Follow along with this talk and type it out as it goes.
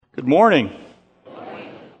Good morning.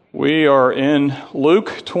 We are in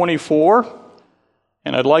Luke 24,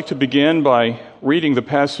 and I'd like to begin by reading the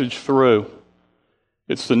passage through.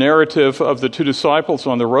 It's the narrative of the two disciples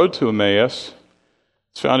on the road to Emmaus.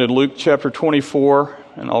 It's found in Luke chapter 24,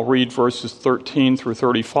 and I'll read verses 13 through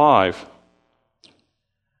 35.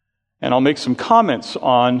 And I'll make some comments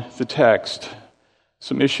on the text.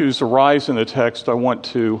 Some issues arise in the text. I want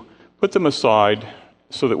to put them aside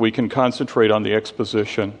so that we can concentrate on the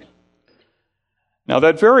exposition. Now,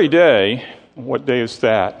 that very day, what day is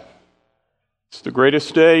that? It's the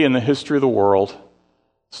greatest day in the history of the world.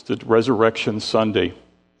 It's the Resurrection Sunday,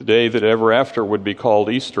 the day that ever after would be called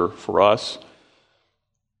Easter for us,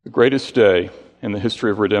 the greatest day in the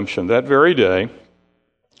history of redemption. That very day,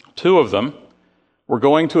 two of them were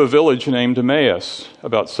going to a village named Emmaus,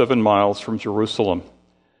 about 7 miles from Jerusalem.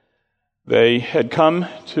 They had come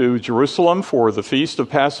to Jerusalem for the feast of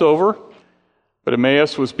Passover, but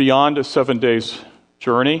Emmaus was beyond a 7 days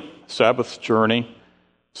journey, Sabbath journey,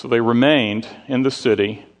 so they remained in the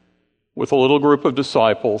city with a little group of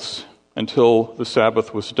disciples until the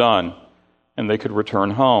Sabbath was done and they could return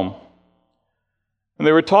home. And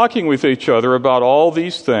they were talking with each other about all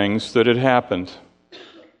these things that had happened.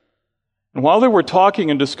 And while they were talking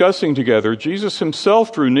and discussing together, Jesus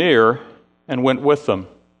himself drew near and went with them.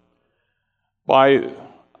 By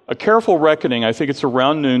a careful reckoning, I think it's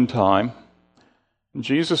around noontime,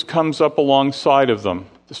 Jesus comes up alongside of them.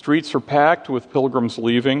 The streets are packed with pilgrims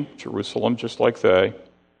leaving Jerusalem, just like they.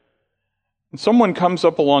 And someone comes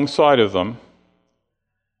up alongside of them,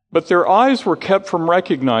 but their eyes were kept from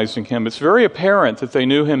recognizing him. It's very apparent that they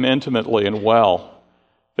knew him intimately and well.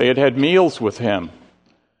 They had had meals with him.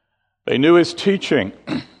 They knew his teaching.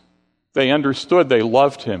 They understood, they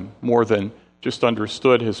loved him more than just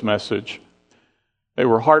understood his message. They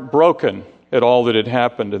were heartbroken at all that had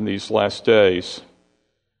happened in these last days.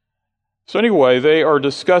 So anyway, they are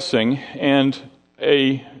discussing, and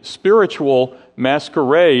a spiritual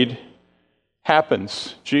masquerade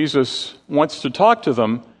happens. Jesus wants to talk to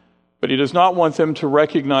them, but he does not want them to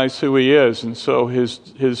recognize who he is, and so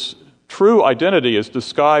his true identity is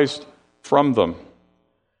disguised from them.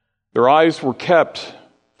 Their eyes were kept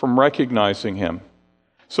from recognizing him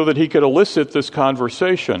so that he could elicit this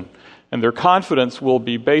conversation, and their confidence will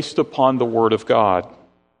be based upon the Word of God.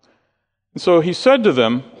 And so he said to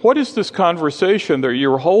them, "What is this conversation that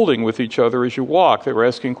you're holding with each other as you walk?" They were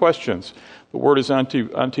asking questions. The word is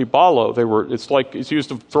antibalo. It's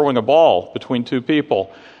used of throwing a ball between two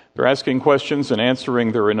people. They're asking questions and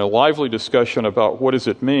answering. They're in a lively discussion about what does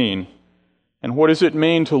it mean, and what does it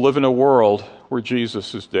mean to live in a world where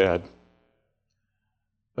Jesus is dead.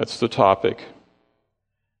 That's the topic.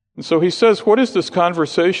 And so he says, "What is this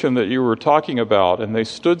conversation that you were talking about?" And they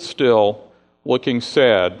stood still, looking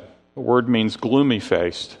sad. The word means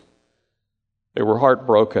gloomy-faced. They were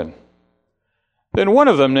heartbroken. Then one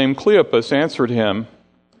of them, named Cleopas, answered him,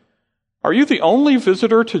 "Are you the only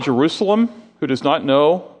visitor to Jerusalem who does not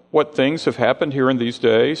know what things have happened here in these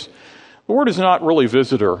days?" The word is not really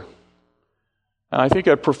visitor. And I think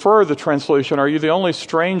I prefer the translation, "Are you the only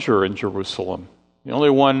stranger in Jerusalem?" The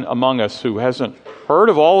only one among us who hasn't heard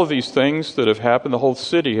of all of these things that have happened. The whole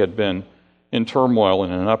city had been in turmoil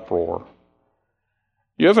and in uproar.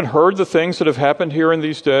 You haven't heard the things that have happened here in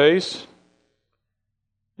these days?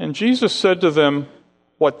 And Jesus said to them,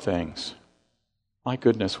 "What things?" My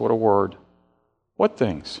goodness, what a word. What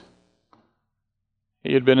things?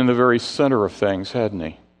 He had been in the very center of things, hadn't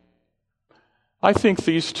he? I think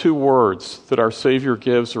these two words that our Savior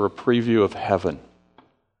gives are a preview of heaven.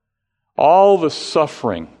 All the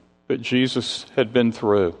suffering that Jesus had been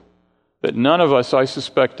through, that none of us, I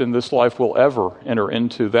suspect, in this life will ever enter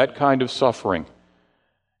into that kind of suffering.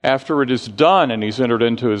 After it is done and he's entered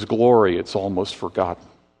into his glory, it's almost forgotten.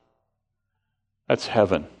 That's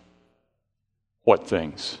heaven. What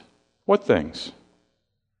things? What things?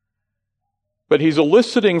 But he's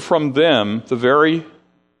eliciting from them the very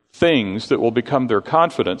things that will become their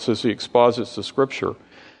confidence as he exposits the Scripture.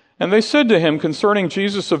 And they said to him concerning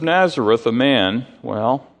Jesus of Nazareth, a man,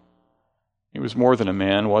 well, he was more than a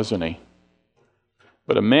man, wasn't he?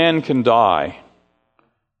 But a man can die,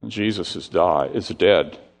 and Jesus is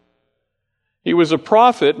dead. He was a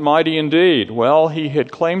prophet, mighty indeed. Well, he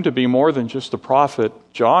had claimed to be more than just a prophet.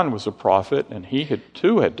 John was a prophet, and he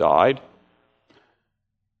too had died.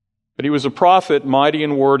 But he was a prophet, mighty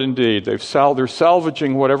in word indeed. They're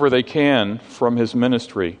salvaging whatever they can from his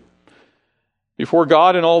ministry before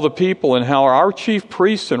God and all the people, and how our chief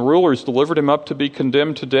priests and rulers delivered him up to be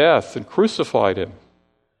condemned to death and crucified him.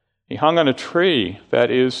 He hung on a tree,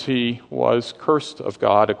 that is, he was cursed of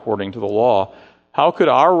God according to the law. How could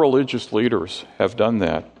our religious leaders have done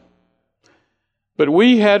that? But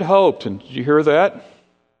we had hoped, and did you hear that?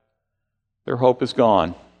 Their hope is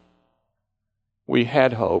gone. We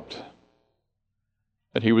had hoped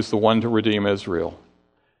that he was the one to redeem Israel.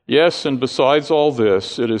 Yes, and besides all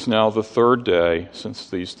this, it is now the third day since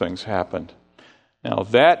these things happened. Now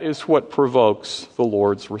that is what provokes the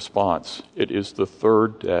Lord's response. It is the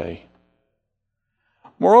third day.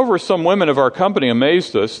 Moreover, some women of our company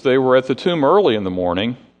amazed us. They were at the tomb early in the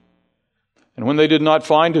morning, and when they did not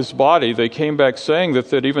find his body, they came back saying that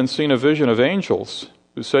they'd even seen a vision of angels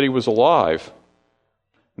who said he was alive.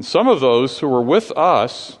 And some of those who were with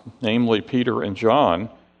us, namely Peter and John,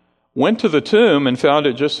 went to the tomb and found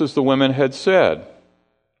it just as the women had said.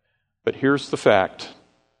 But here's the fact.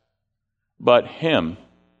 But him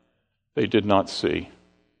they did not see.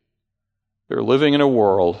 They're living in a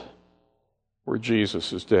world where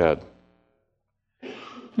Jesus is dead. And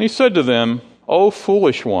he said to them, O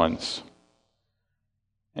foolish ones,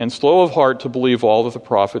 and slow of heart to believe all that the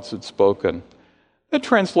prophets had spoken. That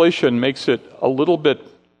translation makes it a little bit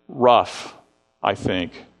rough, I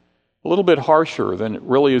think, a little bit harsher than it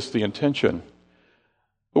really is the intention.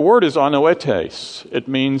 The word is anoetes. It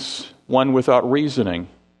means one without reasoning.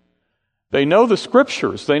 They know the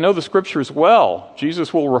Scriptures. They know the Scriptures well.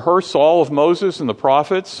 Jesus will rehearse all of Moses and the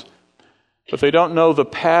prophets, but they don't know the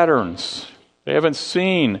patterns. They haven't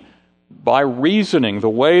seen by reasoning the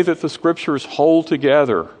way that the Scriptures hold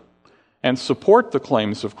together and support the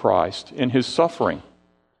claims of Christ in his suffering.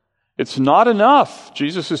 It's not enough,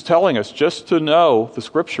 Jesus is telling us, just to know the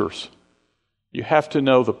Scriptures. You have to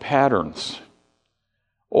know the patterns,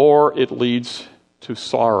 or it leads to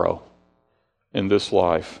sorrow in this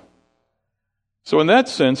life. So in that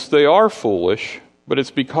sense, they are foolish, but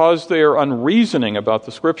it's because they are unreasoning about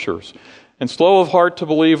the Scriptures and slow of heart to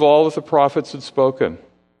believe all that the prophets had spoken.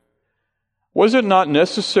 Was it not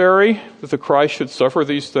necessary that the Christ should suffer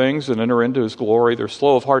these things and enter into his glory? They're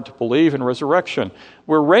slow of heart to believe in resurrection.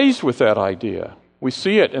 We're raised with that idea. We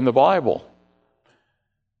see it in the Bible.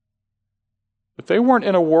 But they weren't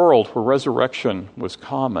in a world where resurrection was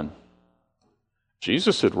common.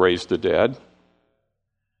 Jesus had raised the dead,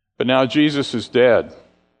 but now Jesus is dead.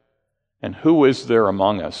 And who is there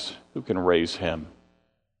among us who can raise him?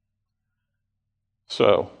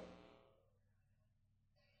 So,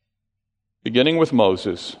 beginning with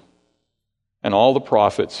Moses and all the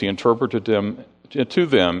prophets, he interpreted to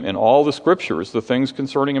them in all the Scriptures the things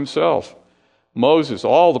concerning himself. Moses,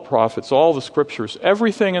 all the prophets, all the Scriptures,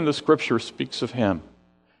 everything in the Scripture speaks of him,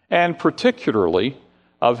 and particularly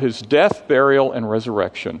of his death, burial, and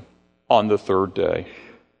resurrection on the third day.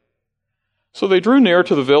 So they drew near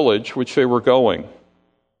to the village which they were going.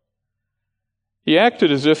 He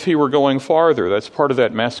acted as if he were going farther. That's part of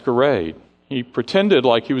that masquerade. He pretended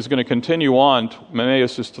like he was going to continue on.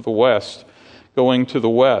 Emmaus is to the west, going to the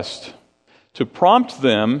west, to prompt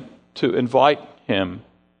them to invite him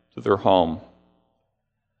to their home.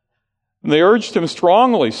 And they urged him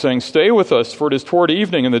strongly, saying, "Stay with us, for it is toward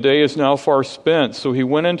evening, and the day is now far spent." So he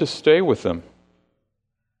went in to stay with them.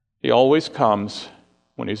 He always comes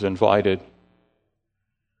when he's invited.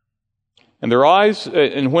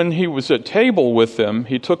 And when he was at table with them,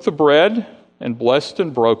 he took the bread and blessed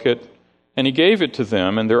and broke it, and he gave it to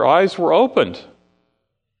them, and their eyes were opened.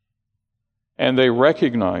 And they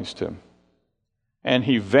recognized him. And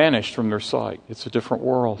he vanished from their sight. It's a different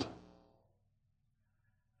world.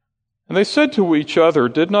 And they said to each other,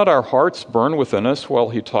 "Did not our hearts burn within us while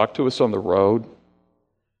he talked to us on the road,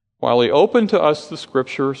 while he opened to us the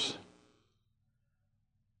Scriptures?"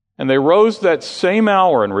 And they rose that same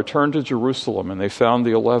hour and returned to Jerusalem, and they found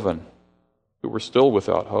the 11 who were still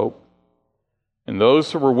without hope. And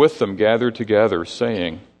those who were with them gathered together,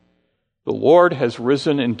 saying, "The Lord has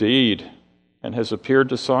risen indeed, and has appeared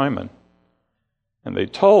to Simon." And they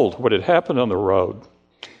told what had happened on the road,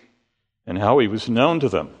 and how he was known to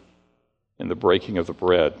them in the breaking of the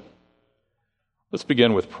bread. Let's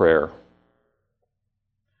begin with prayer.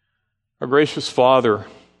 Our gracious Father,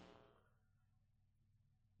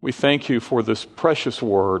 we thank you for this precious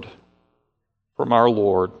word from our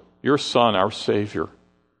Lord, your Son, our Savior,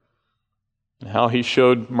 and how he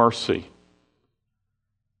showed mercy,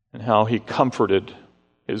 and how he comforted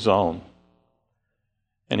his own.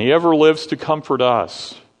 And he ever lives to comfort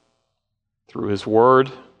us through his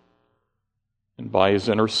word and by his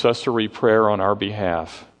intercessory prayer on our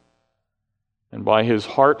behalf, and by his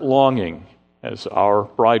heart longing as our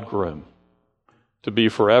bridegroom to be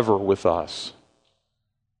forever with us.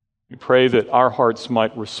 We pray that our hearts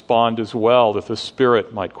might respond as well, that the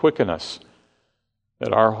Spirit might quicken us,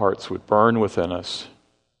 that our hearts would burn within us,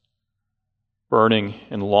 burning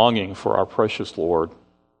and longing for our precious Lord.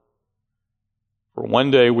 For one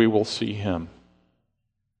day we will see him,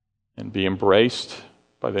 and be embraced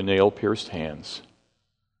by the nail-pierced hands.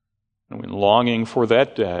 And when longing for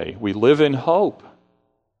that day, we live in hope,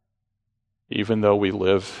 even though we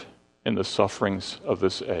live in the sufferings of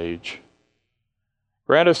this age.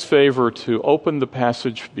 Grant us favor to open the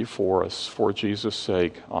passage before us for Jesus'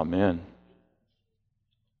 sake. Amen.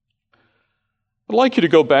 I'd like you to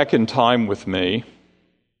go back in time with me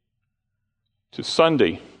to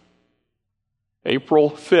Sunday, April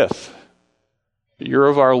 5th, the year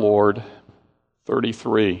of our Lord,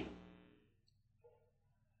 33.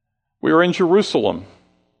 We are in Jerusalem.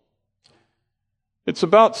 It's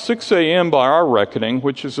about 6 a.m. by our reckoning,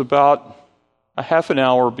 which is about a half an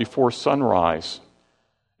hour before sunrise.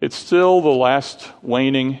 It's still the last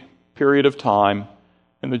waning period of time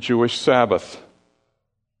in the Jewish Sabbath.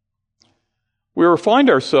 We find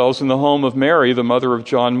ourselves in the home of Mary, the mother of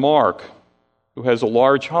John Mark, who has a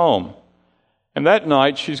large home. And that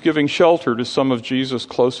night, she's giving shelter to some of Jesus'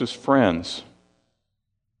 closest friends.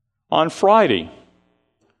 On Friday,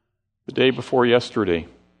 the day before yesterday,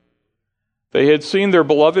 they had seen their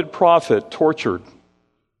beloved prophet tortured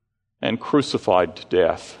and crucified to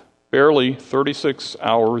death, barely 36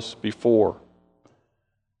 hours before.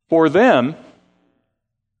 For them,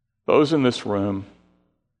 those in this room,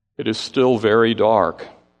 it is still very dark.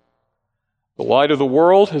 The light of the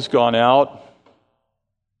world has gone out.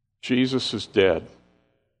 Jesus is dead.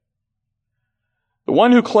 The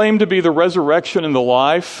one who claimed to be the resurrection and the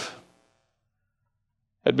life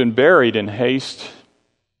had been buried in haste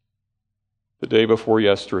the day before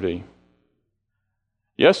yesterday.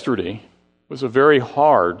 Yesterday was a very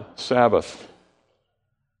hard Sabbath.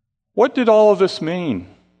 What did all of this mean?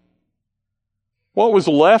 What was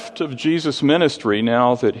left of Jesus' ministry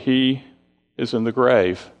now that he is in the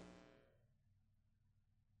grave?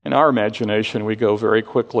 In our imagination, we go very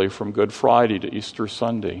quickly from Good Friday to Easter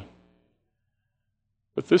Sunday.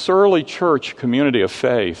 But this early church community of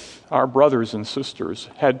faith, our brothers and sisters,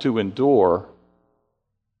 had to endure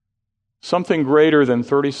something greater than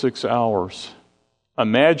 36 hours,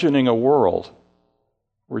 imagining a world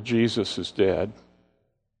where Jesus is dead.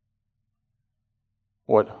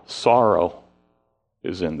 What sorrow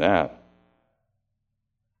is in that?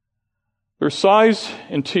 There's sighs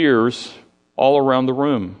and tears all around the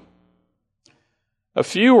room. A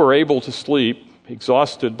few are able to sleep,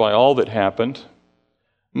 exhausted by all that happened.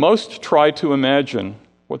 Most try to imagine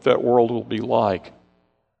what that world will be like.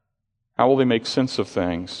 How will they make sense of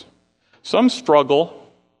things? Some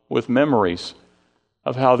struggle with memories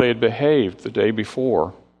of how they had behaved the day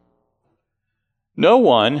before. No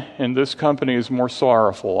one in this company is more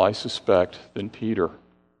sorrowful, I suspect, than Peter,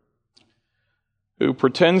 who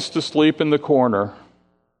pretends to sleep in the corner,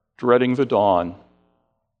 dreading the dawn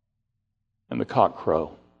and the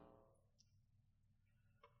cockcrow.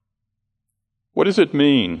 What does it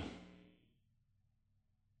mean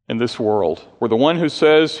in this world where the one who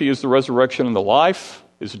says he is the resurrection and the life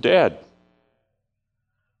is dead?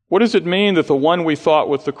 What does it mean that the one we thought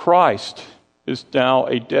was the Christ is now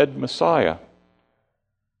a dead Messiah?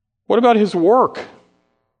 What about his work?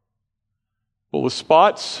 Will the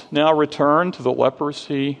spots now return to the lepers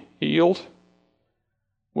he healed?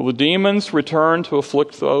 Will the demons return to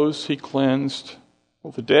afflict those he cleansed?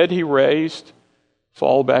 Will the dead he raised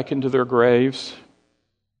fall back into their graves?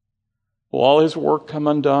 Will all his work come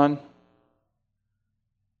undone?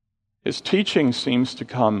 His teaching seems to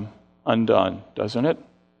come undone, doesn't it?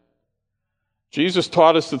 Jesus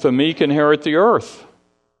taught us that the meek inherit the earth.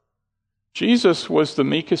 Jesus was the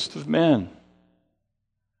meekest of men,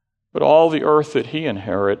 but all the earth that he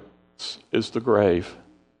inherits is the grave.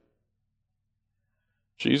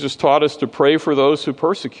 Jesus taught us to pray for those who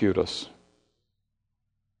persecute us.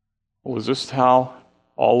 Well, is this how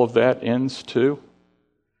all of that ends too?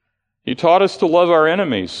 He taught us to love our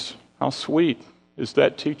enemies. How sweet is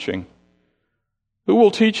that teaching? Who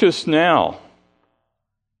will teach us now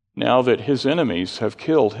that his enemies have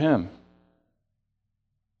killed him?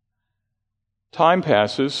 Time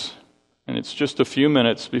passes, and it's just a few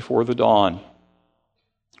minutes before the dawn.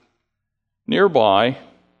 Nearby,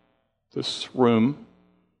 this room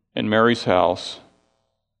in Mary's house,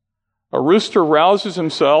 a rooster rouses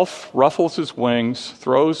himself, ruffles his wings,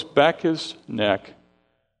 throws back his neck,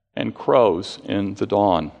 and crows in the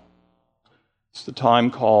dawn. It's the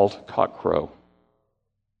time called cockcrow.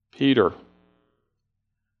 Peter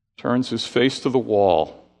turns his face to the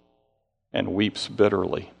wall and weeps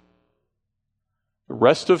bitterly. The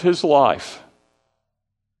rest of his life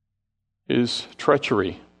is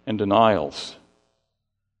treachery and denials.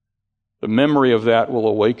 The memory of that will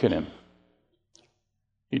awaken him.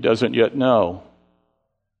 He doesn't yet know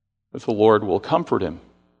that the Lord will comfort him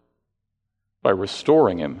by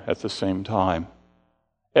restoring him at the same time.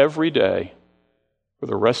 Every day, for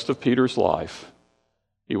the rest of Peter's life,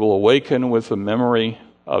 he will awaken with the memory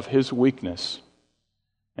of his weakness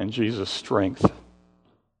and Jesus' strength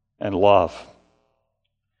and love.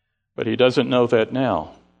 But he doesn't know that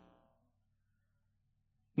now.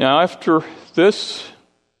 Now, after this,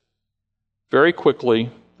 very quickly,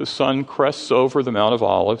 the sun crests over the Mount of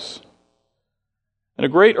Olives, and a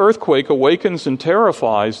great earthquake awakens and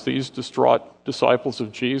terrifies these distraught disciples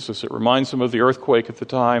of Jesus. It reminds them of the earthquake at the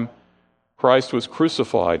time Christ was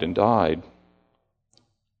crucified and died.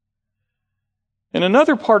 In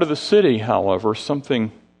another part of the city, however,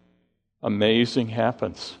 something amazing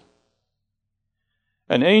happens.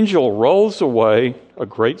 An angel rolls away a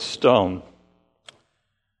great stone.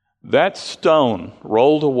 That stone,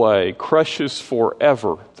 rolled away, crushes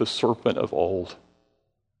forever the serpent of old.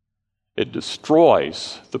 It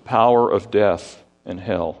destroys the power of death and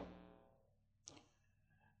hell.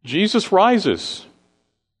 Jesus rises.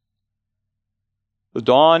 The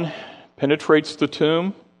dawn penetrates the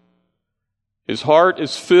tomb. His heart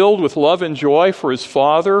is filled with love and joy for his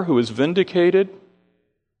Father, who is vindicated,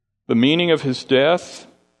 the meaning of his death.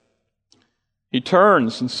 He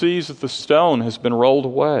turns and sees that the stone has been rolled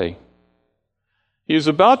away. He is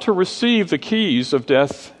about to receive the keys of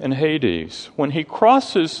death and Hades. When he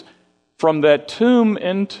crosses from that tomb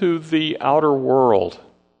into the outer world,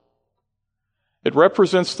 it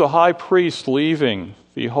represents the high priest leaving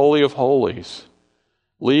the Holy of Holies,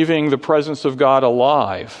 leaving the presence of God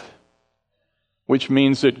alive, which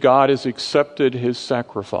means that God has accepted his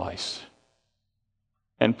sacrifice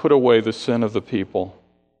and put away the sin of the people.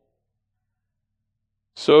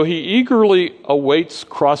 So he eagerly awaits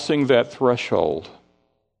crossing that threshold.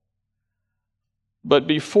 But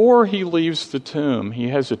before he leaves the tomb, he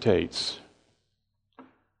hesitates.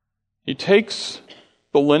 He takes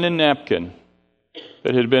the linen napkin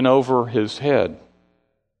that had been over his head.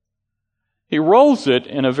 He rolls it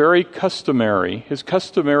in a very his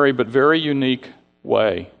customary but very unique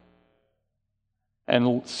way,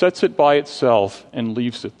 and sets it by itself and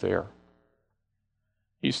leaves it there.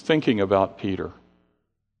 He's thinking about Peter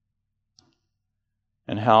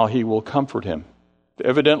and how he will comfort him.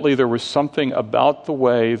 Evidently, there was something about the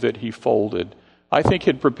way that he folded. I think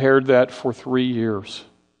he'd prepared that for 3 years.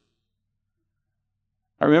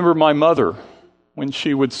 I remember my mother, when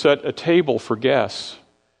she would set a table for guests,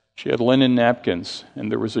 she had linen napkins,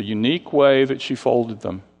 and there was a unique way that she folded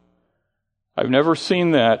them. I've never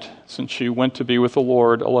seen that since she went to be with the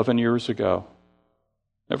Lord 11 years ago.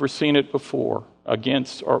 Never seen it before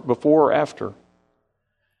or after.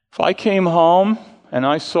 If I came home and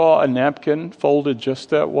I saw a napkin folded just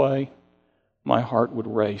that way, my heart would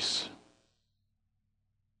race.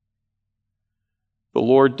 The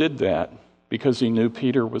Lord did that because he knew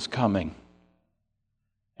Peter was coming.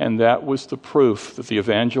 And that was the proof that the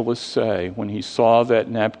evangelists say when he saw that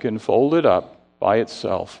napkin folded up by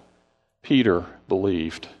itself, Peter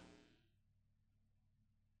believed.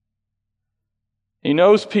 He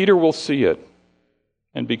knows Peter will see it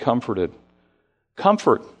and be comforted.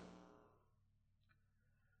 Comfort.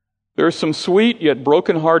 There are some sweet yet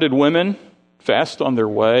broken-hearted women fast on their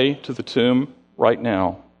way to the tomb right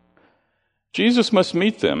now. Jesus must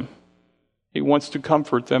meet them. He wants to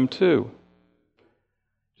comfort them too.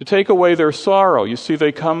 To take away their sorrow. You see,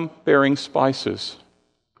 they come bearing spices.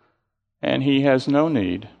 And he has no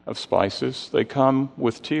need of spices. They come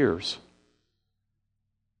with tears.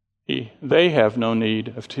 They have no need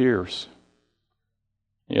of tears.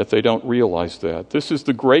 Yet they don't realize that. This is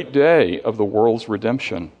the great day of the world's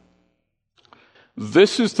redemption.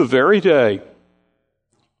 This is the very day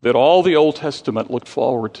that all the Old Testament looked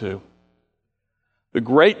forward to. The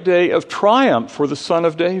great day of triumph for the Son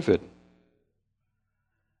of David.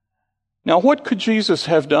 Now, what could Jesus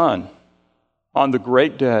have done on the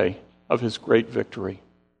great day of his great victory?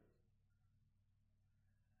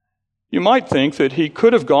 You might think that he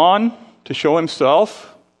could have gone to show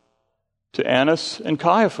himself to Annas and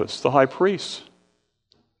Caiaphas, the high priests.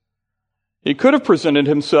 He could have presented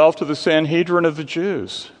himself to the Sanhedrin of the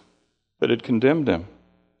Jews that had condemned him.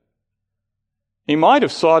 He might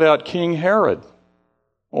have sought out King Herod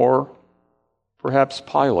or perhaps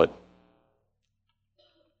Pilate.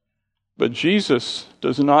 But Jesus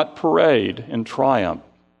does not parade in triumph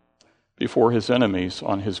before his enemies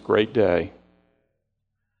on his great day.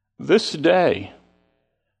 This day,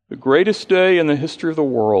 the greatest day in the history of the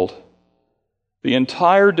world, the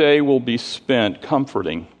entire day will be spent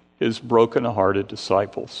comforting his broken-hearted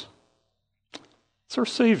disciples. It's our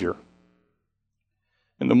Savior.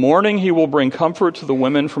 In the morning, he will bring comfort to the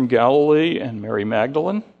women from Galilee and Mary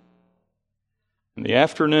Magdalene. In the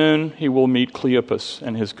afternoon, he will meet Cleopas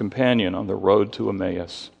and his companion on the road to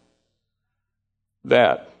Emmaus.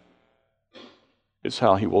 That is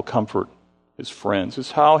how he will comfort his friends.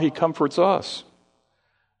 It's how he comforts us.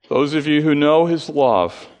 Those of you who know his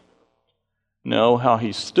love know how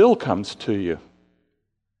he still comes to you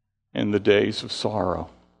in the days of sorrow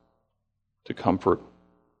to comfort.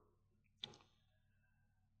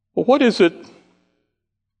 Well, what is it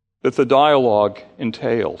that the dialogue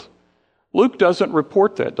entailed? Luke doesn't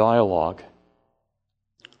report that dialogue,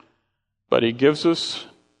 but he gives us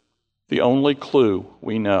the only clue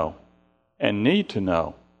we know and need to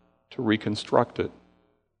know to reconstruct it.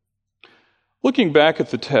 Looking back at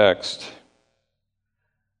the text,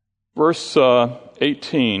 verse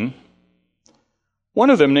 18, one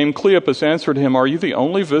of them, named Cleopas, answered him, "Are you the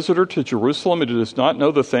only visitor to Jerusalem who does not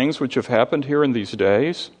know the things which have happened here in these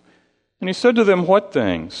days?" And he said to them, "What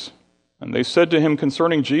things?" And they said to him,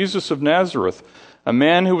 "Concerning Jesus of Nazareth, a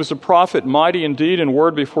man who was a prophet, mighty in deed and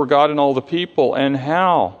word before God and all the people, and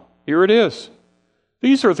how," here it is,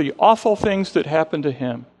 these are the awful things that happened to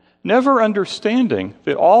him, never understanding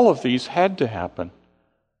that all of these had to happen.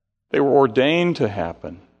 They were ordained to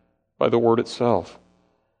happen by the word itself.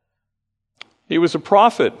 He was a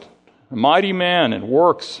prophet, a mighty man in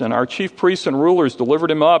works, and our chief priests and rulers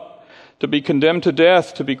delivered him up to be condemned to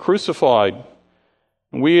death, to be crucified.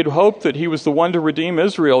 And we had hoped that he was the one to redeem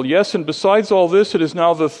Israel. Yes, and besides all this, it is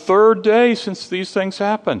now the third day since these things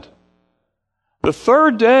happened. The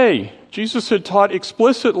third day, Jesus had taught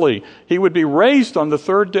explicitly he would be raised on the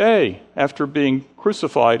third day after being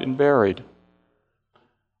crucified and buried.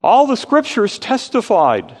 All the scriptures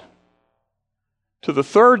testified to the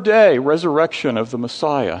third day resurrection of the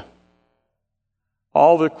Messiah.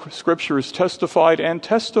 All the scriptures testified and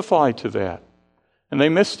testified to that, and they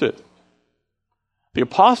missed it. The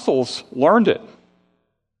apostles learned it.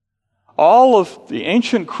 All of the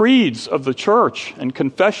ancient creeds of the church and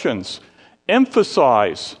confessions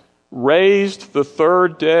emphasize raised the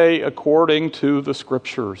third day according to the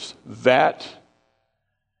scriptures. That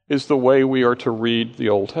is the way we are to read the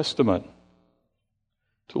Old Testament.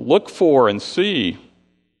 To look for and see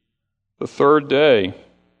the third day.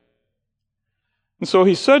 And so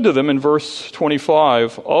he said to them in verse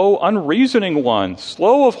 25, "O unreasoning ones,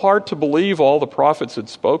 slow of heart to believe all the prophets had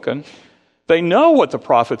spoken." They know what the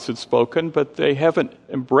prophets had spoken, but they haven't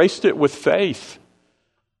embraced it with faith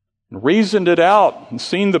and reasoned it out and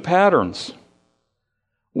seen the patterns.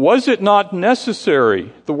 Was it not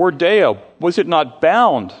necessary, the word deo, was it not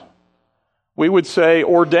bound? We would say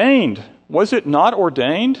ordained. Was it not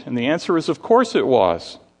ordained? And the answer is, of course it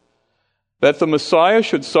was. That the Messiah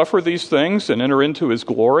should suffer these things and enter into his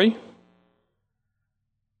glory.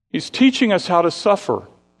 He's teaching us how to suffer.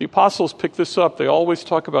 The apostles pick this up. They always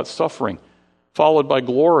talk about suffering, followed by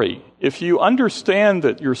glory. If you understand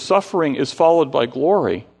that your suffering is followed by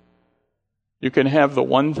glory, you can have the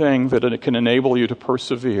one thing that it can enable you to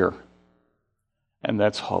persevere, and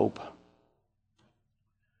that's hope.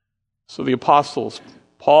 So the apostles,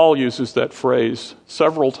 Paul uses that phrase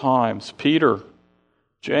several times. Peter,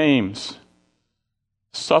 James,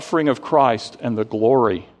 suffering of Christ and the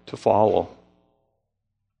glory to follow.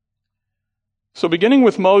 So beginning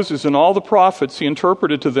with Moses and all the prophets, he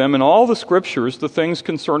interpreted to them in all the scriptures the things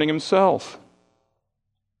concerning himself.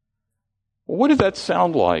 Well, what did that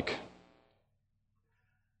sound like?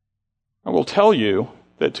 I will tell you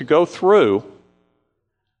that to go through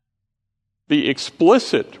the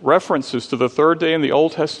explicit references to the third day in the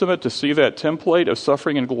Old Testament, to see that template of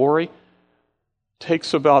suffering and glory,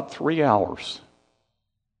 takes about 3 hours.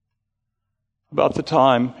 About the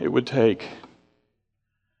time it would take.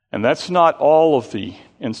 And that's not all of the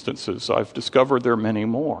instances. I've discovered there are many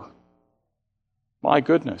more. My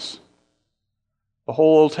goodness. The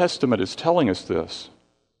whole Old Testament is telling us this.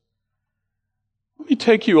 Let me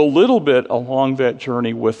take you a little bit along that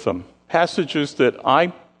journey with them. Passages that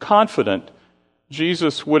I'm confident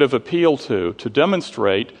Jesus would have appealed to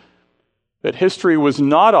demonstrate that history was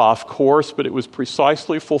not off course, but it was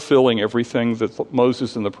precisely fulfilling everything that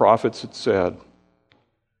Moses and the prophets had said.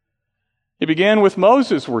 He began with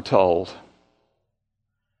Moses, we're told.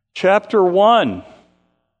 Chapter 1,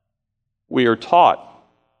 we are taught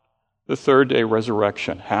the third day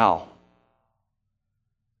resurrection. How?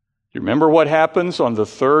 Do you remember what happens on the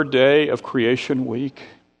third day of creation week?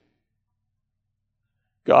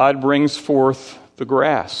 God brings forth the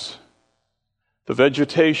grass, the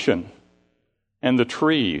vegetation, and the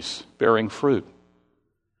trees bearing fruit.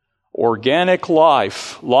 Organic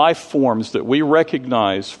life forms that we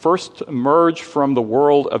recognize first emerge from the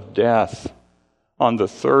world of death on the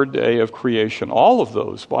third day of creation. All of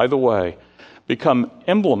those, by the way, become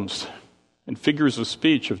emblems and figures of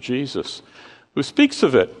speech of Jesus, who speaks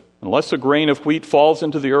of it. Unless a grain of wheat falls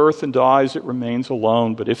into the earth and dies, it remains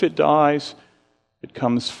alone. But if it dies, it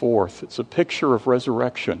comes forth. It's a picture of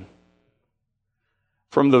resurrection.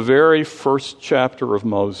 From the very first chapter of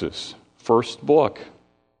Moses, first book.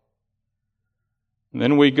 And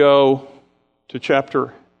then we go to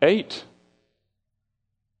chapter 8.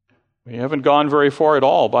 We haven't gone very far at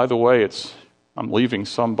all. By the way, I'm leaving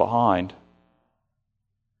some behind. Do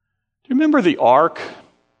you remember the ark?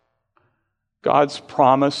 God's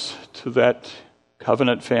promise to that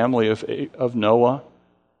covenant family of Noah?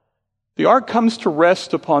 The ark comes to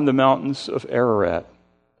rest upon the mountains of Ararat.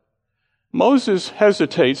 Moses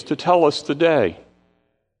hesitates to tell us the day.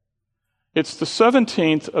 It's the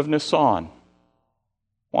 17th of Nisan.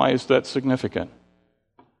 Why is that significant?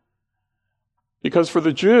 Because for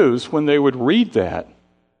the Jews, when they would read that,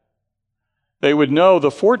 they would know the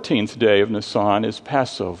 14th day of Nisan is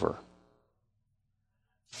Passover.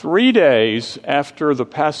 3 days after the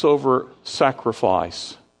Passover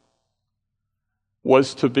sacrifice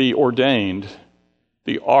was to be ordained,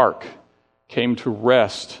 the ark came to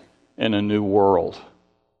rest in a new world.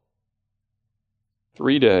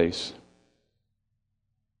 3 days.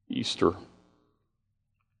 Easter.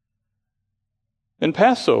 Then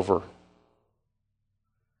Passover.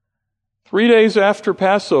 3 days after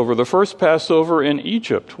Passover, the first Passover in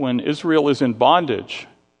Egypt, when Israel is in bondage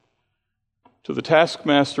to the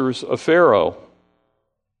taskmasters of Pharaoh.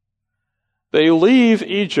 They leave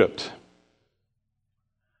Egypt,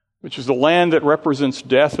 which is the land that represents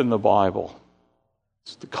death in the Bible.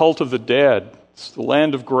 It's the cult of the dead. It's the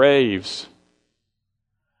land of graves.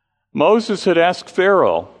 Moses had asked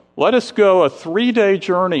Pharaoh, "Let us go a 3-day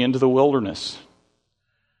journey into the wilderness."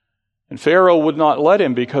 And Pharaoh would not let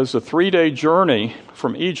him because a 3-day journey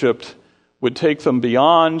from Egypt would take them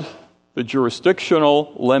beyond the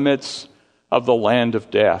jurisdictional limits of the land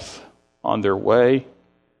of death on their way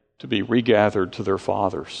to be regathered to their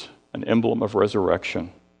fathers, an emblem of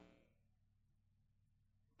resurrection.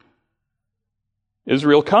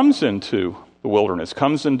 Israel comes into the wilderness,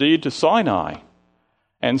 comes indeed to Sinai,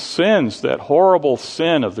 and sins that horrible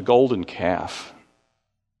sin of the golden calf.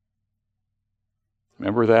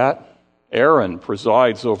 Remember that? Aaron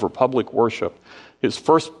presides over public worship. His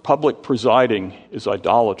first public presiding is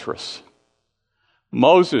idolatrous.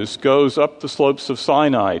 Moses goes up the slopes of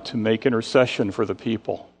Sinai to make intercession for the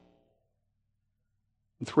people.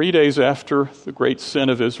 And 3 days after the great sin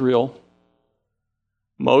of Israel,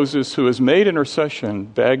 Moses, who has made intercession,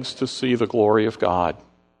 begs to see the glory of God.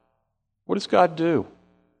 What does God do?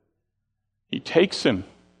 He takes him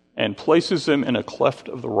and places him in a cleft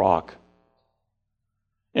of the rock.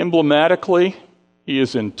 Emblematically, he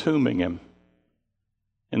is entombing him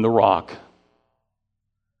in the rock.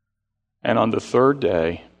 And on the 3rd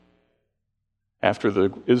day,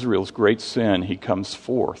 after Israel's great sin, he comes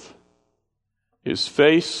forth, his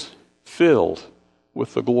face filled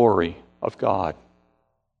with the glory of God.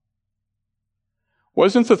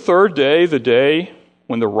 Wasn't the 3rd day the day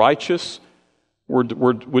when the righteous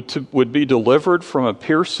would be delivered from a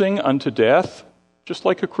piercing unto death, just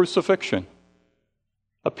like a crucifixion?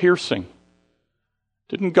 A piercing.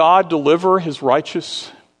 Didn't God deliver his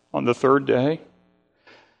righteous on the 3rd day?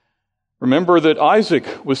 Remember that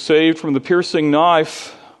Isaac was saved from the piercing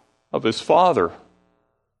knife of his father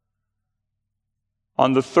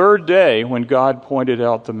on the 3rd day when God pointed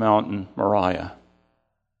out the mountain Moriah.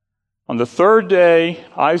 On the 3rd day,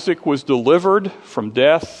 Isaac was delivered from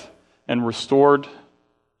death and restored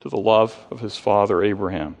to the love of his father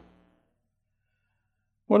Abraham.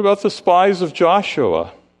 What about the spies of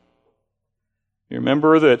Joshua? You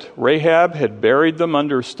remember that Rahab had buried them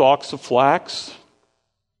under stalks of flax,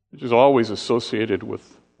 which is always associated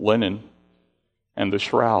with linen and the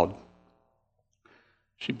shroud.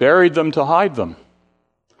 She buried them to hide them.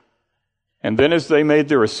 And then as they made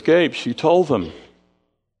their escape, she told them,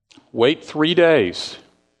 "Wait 3 days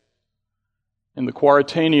in the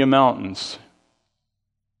Quaritania Mountains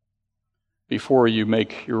before you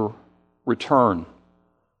make your return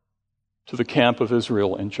to the camp of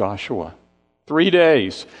Israel and Joshua." 3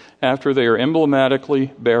 days after they are emblematically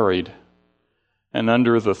buried, and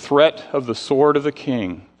under the threat of the sword of the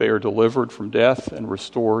king, they are delivered from death and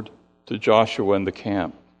restored to Joshua and the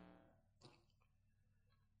camp.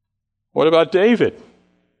 What about David?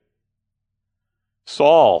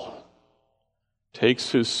 Saul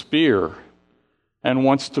takes his spear and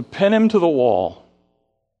wants to pin him to the wall.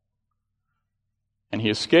 And he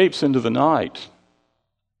escapes into the night.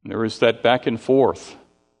 And there is that back and forth.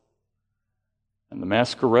 And the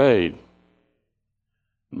masquerade.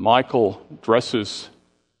 Michal dresses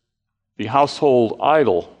the household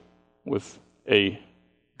idol with a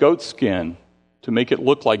goat skin to make it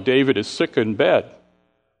look like David is sick in bed.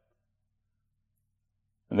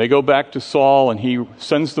 And they go back to Saul, and he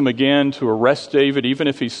sends them again to arrest David, even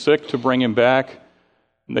if he's sick, to bring him back.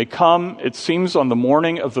 And they come, it seems, on the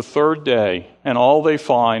morning of the third day, and all they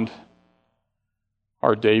find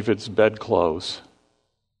are David's bedclothes.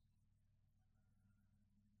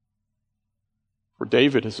 For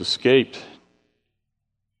David has escaped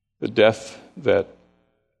the death that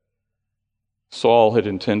Saul had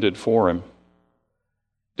intended for him.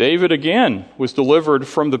 David again was delivered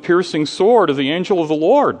from the piercing sword of the angel of the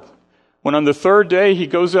Lord, when on the third day he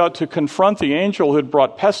goes out to confront the angel who had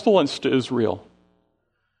brought pestilence to Israel.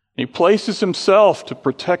 He places himself to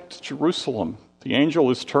protect Jerusalem. The angel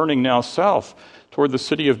is turning now south toward the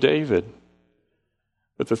city of David.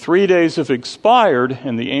 But the 3 days have expired,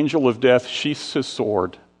 and the angel of death sheaths his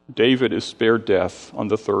sword. David is spared death on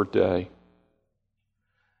the third day.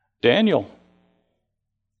 Daniel.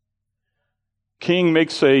 King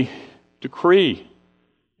makes a decree.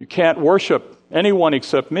 You can't worship anyone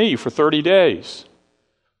except me for 30 days.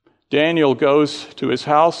 Daniel goes to his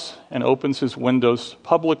house and opens his windows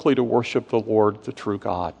publicly to worship the Lord, the true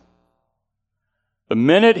God. The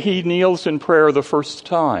minute he kneels in prayer the first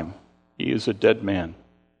time, he is a dead man.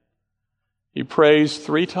 He prays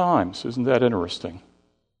 3 times. Isn't that interesting?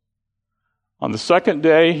 On the second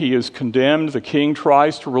day, he is condemned. The king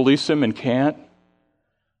tries to release him and can't.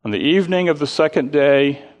 On the evening of the second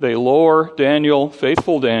day, they lower Daniel,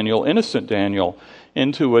 faithful Daniel, innocent Daniel,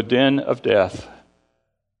 into a den of death,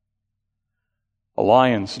 a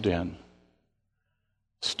lion's den.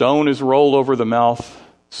 Stone is rolled over the mouth,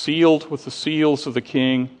 sealed with the seals of the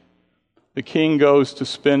king. The king goes to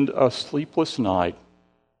spend a sleepless night,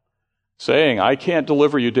 saying, I can't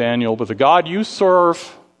deliver you, Daniel, but the God you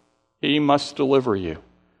serve, he must deliver you.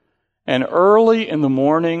 And early in the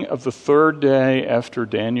morning of the third day after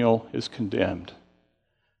Daniel is condemned,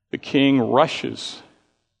 the king rushes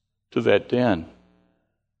to that den.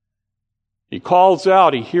 He calls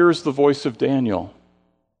out, he hears the voice of Daniel.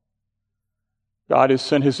 God has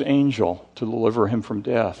sent his angel to deliver him from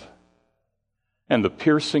death and the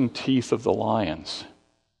piercing teeth of the lions.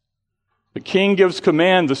 The king gives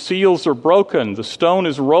command, the seals are broken, the stone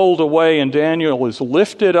is rolled away, and Daniel is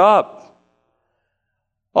lifted up,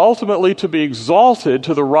 ultimately to be exalted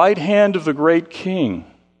to the right hand of the great king,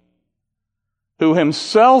 who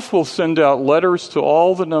himself will send out letters to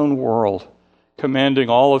all the known world, commanding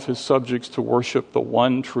all of his subjects to worship the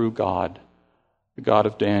one true God, the God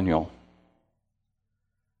of Daniel.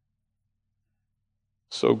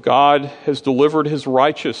 So God has delivered his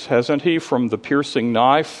righteous, hasn't he, from the piercing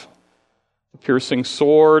knife, the piercing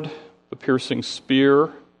sword, the piercing spear,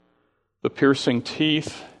 the piercing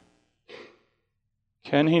teeth.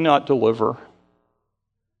 Can he not deliver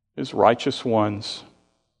his righteous ones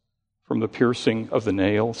from the piercing of the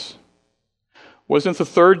nails? Wasn't the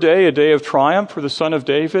third day a day of triumph for the son of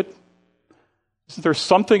David? Isn't there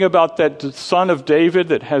something about that son of David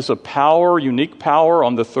that has a power, unique power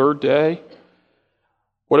on the third day?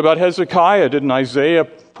 What about Hezekiah? Didn't Isaiah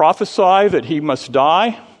prophesy that he must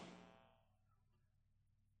die?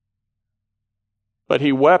 But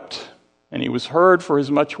he wept, and he was heard for his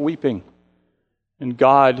much weeping. And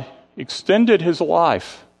God extended his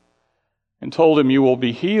life and told him, you will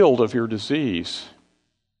be healed of your disease.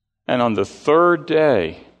 And on the third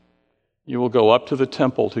day, you will go up to the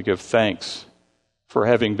temple to give thanks for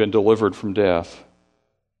having been delivered from death.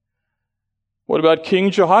 What about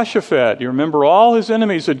King Jehoshaphat? You remember all his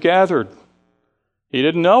enemies had gathered. He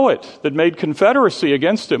didn't know it, that made confederacy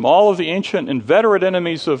against him, all of the ancient and veteran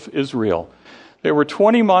enemies of Israel. They were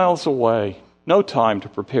 20 miles away, no time to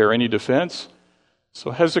prepare any defense.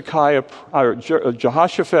 So Jehoshaphat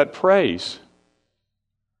prays.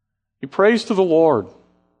 He prays to the Lord.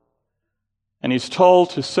 And he's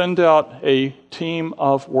told to send out a team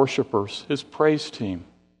of worshipers, his praise team,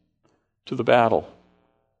 to the battle.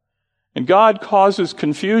 And God causes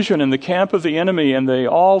confusion in the camp of the enemy, and they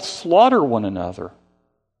all slaughter one another.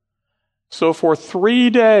 So for 3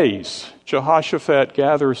 days, Jehoshaphat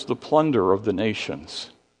gathers the plunder of the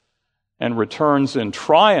nations and returns in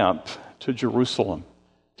triumph to Jerusalem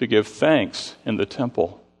to give thanks in the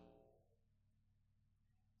temple.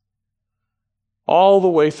 All the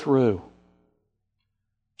way through,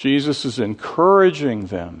 Jesus is encouraging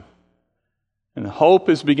them, and hope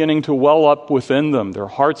is beginning to well up within them. Their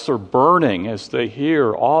hearts are burning as they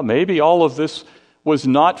hear, maybe all of this was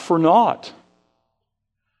not for naught.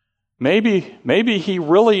 Maybe he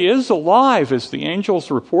really is alive, as the angels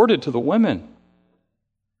reported to the women.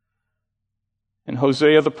 And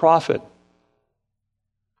Hosea the prophet.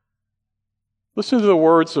 Listen to the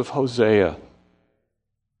words of Hosea.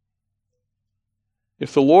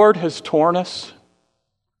 If the Lord has torn us,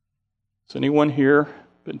 has anyone here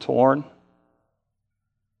been torn?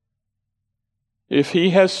 If he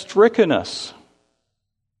has stricken us,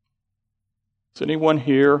 has anyone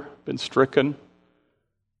here been stricken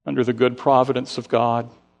under the good providence of God?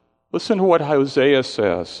 Listen to what Hosea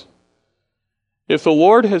says. If the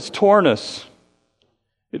Lord has torn us,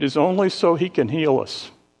 it is only so he can heal us.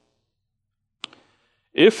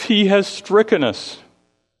 If he has stricken us,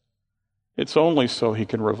 it's only so he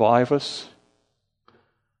can revive us.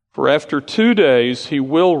 For after 2 days he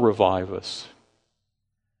will revive us.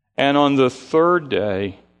 And on the third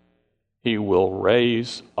day he will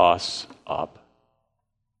raise us up.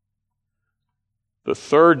 The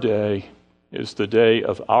third day is the day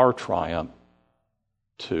of our triumph,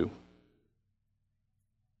 too.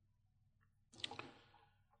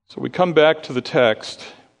 So we come back to the text.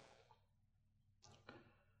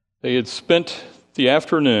 They had spent the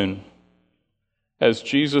afternoon as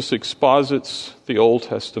Jesus exposits the Old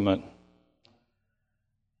Testament.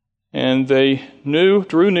 And they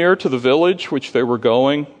drew near to the village which they were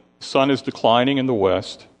going. The sun is declining in the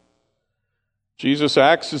west. Jesus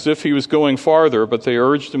acts as if he was going farther, but they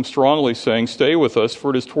urged him strongly, saying, "Stay with us,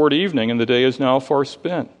 for it is toward evening, and the day is now far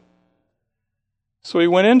spent." So he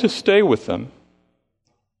went in to stay with them.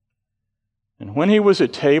 And when he was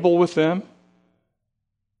at table with them,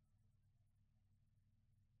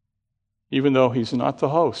 even though he's not the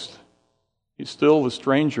host, he's still the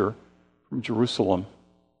stranger from Jerusalem,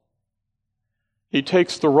 he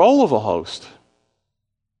takes the role of a host.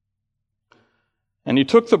 And he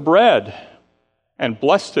took the bread and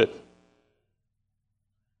blessed it.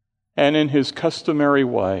 And in his customary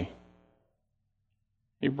way,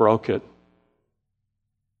 he broke it.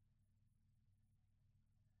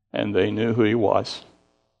 And they knew who he was.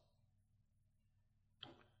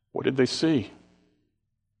 What did they see?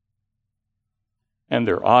 And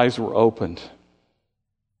their eyes were opened.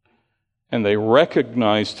 And they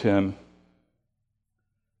recognized him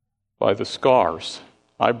by the scars,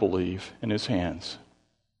 I believe, in his hands.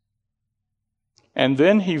 And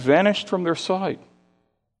then he vanished from their sight.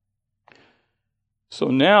 So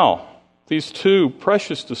now, these two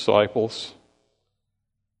precious disciples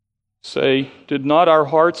say, "Did not our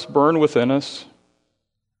hearts burn within us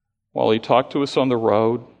while he talked to us on the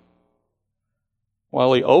road,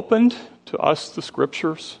 while he opened to us the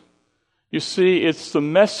Scriptures?" You see, it's the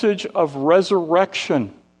message of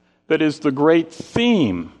resurrection that is the great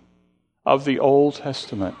theme of the Old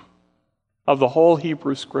Testament, of the whole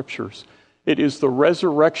Hebrew Scriptures. It is the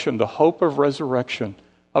resurrection, the hope of resurrection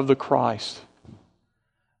of the Christ.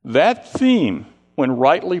 That theme, when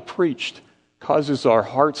rightly preached, causes our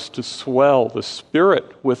hearts to swell, the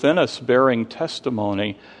Spirit within us bearing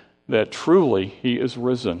testimony that truly he is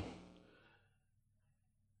risen.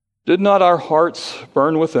 Did not our hearts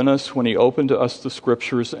burn within us when he opened to us the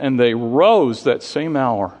Scriptures, and they rose that same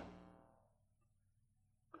hour?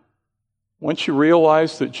 Once you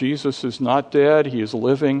realize that Jesus is not dead, he is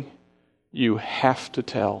living, you have to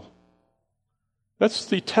tell. That's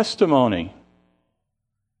the testimony,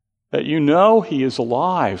 that you know he is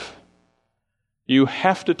alive. You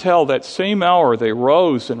have to tell. That same hour they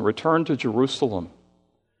rose and returned to Jerusalem.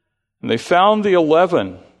 And they found the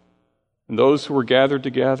 11 and those who were gathered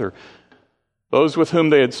together, those with whom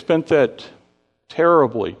they had spent that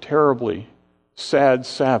terribly, terribly sad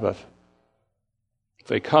Sabbath.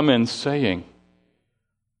 They come in saying,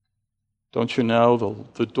 "Don't you know,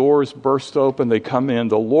 the doors burst open, they come in.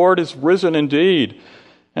 The Lord is risen indeed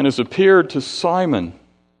and has appeared to Simon."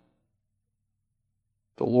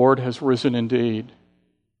 The Lord has risen indeed.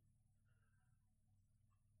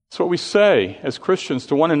 It's what we say as Christians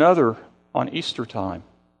to one another on Easter time.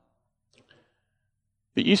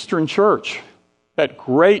 The Eastern Church, that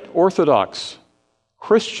great Orthodox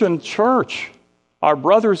Christian church, our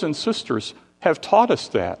brothers and sisters have taught us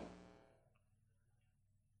that.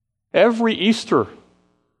 Every Easter,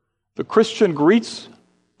 the Christian greets,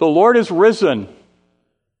 "The Lord is risen."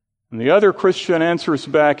 And the other Christian answers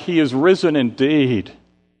back, "He is risen indeed."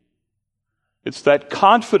 It's that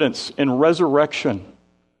confidence in resurrection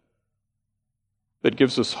that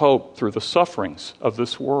gives us hope through the sufferings of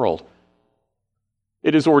this world.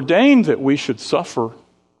 It is ordained that we should suffer,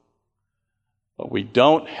 but we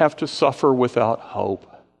don't have to suffer without hope.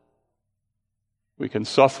 We can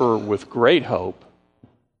suffer with great hope,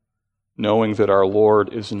 knowing that our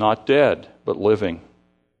Lord is not dead, but living.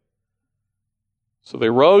 So they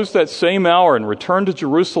rose that same hour and returned to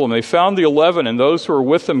Jerusalem. They found the 11 and those who were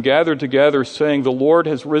with them gathered together, saying, "The Lord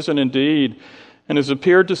has risen indeed and has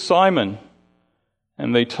appeared to Simon."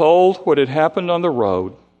 And they told what had happened on the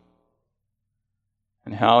road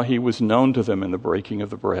and how he was known to them in the breaking of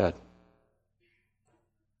the bread.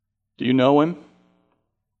 Do you know him?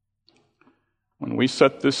 When we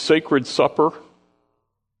set this sacred supper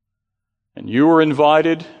and you were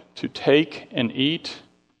invited to take and eat,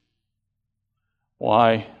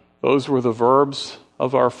 why, those were the verbs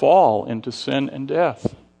of our fall into sin and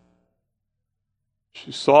death.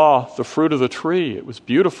 She saw the fruit of the tree. It was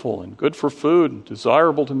beautiful and good for food and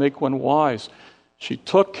desirable to make one wise. She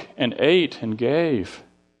took and ate and gave.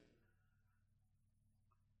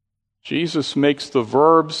 Jesus makes the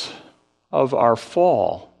verbs of our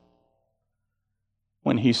fall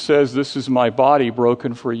when he says, "This is my body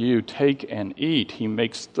broken for you, take and eat." He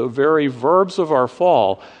makes the very verbs of our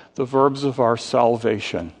fall the verbs of our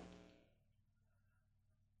salvation.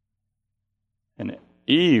 And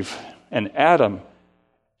Eve and Adam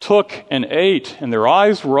took and ate, and their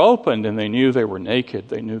eyes were opened, and they knew they were naked.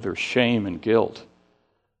 They knew their shame and guilt.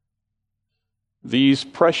 These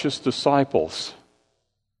precious disciples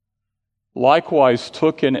likewise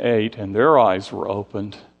took and ate, and their eyes were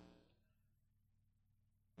opened.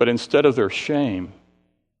 But instead of their shame,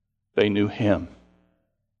 they knew him.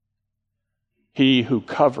 He who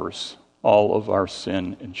covers all of our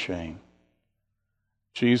sin and shame.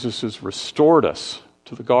 Jesus has restored us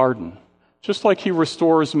to the garden, just like he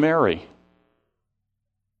restores Mary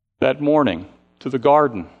that morning to the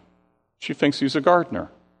garden. She thinks he's a gardener.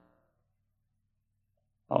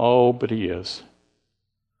 Oh, but he is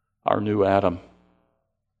our new Adam.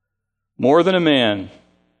 More than a man,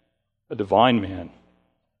 a divine man,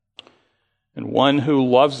 and one who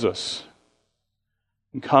loves us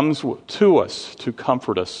and comes to us to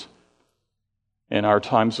comfort us in our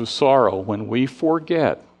times of sorrow when we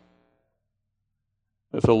forget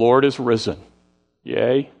that the Lord is risen.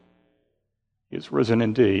 Yea, he is risen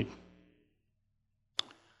indeed.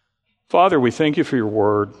 Father, we thank you for your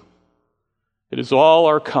word. It is all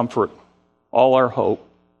our comfort, all our hope.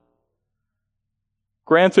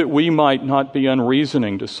 Grant that we might not be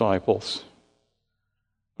unreasoning disciples,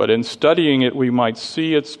 but in studying it we might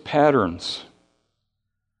see its patterns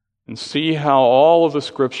and see how all of the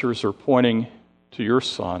scriptures are pointing to your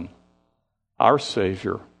Son, our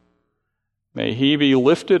Savior. May he be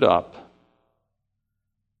lifted up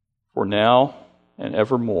for now and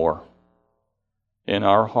evermore in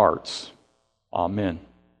our hearts. Amen.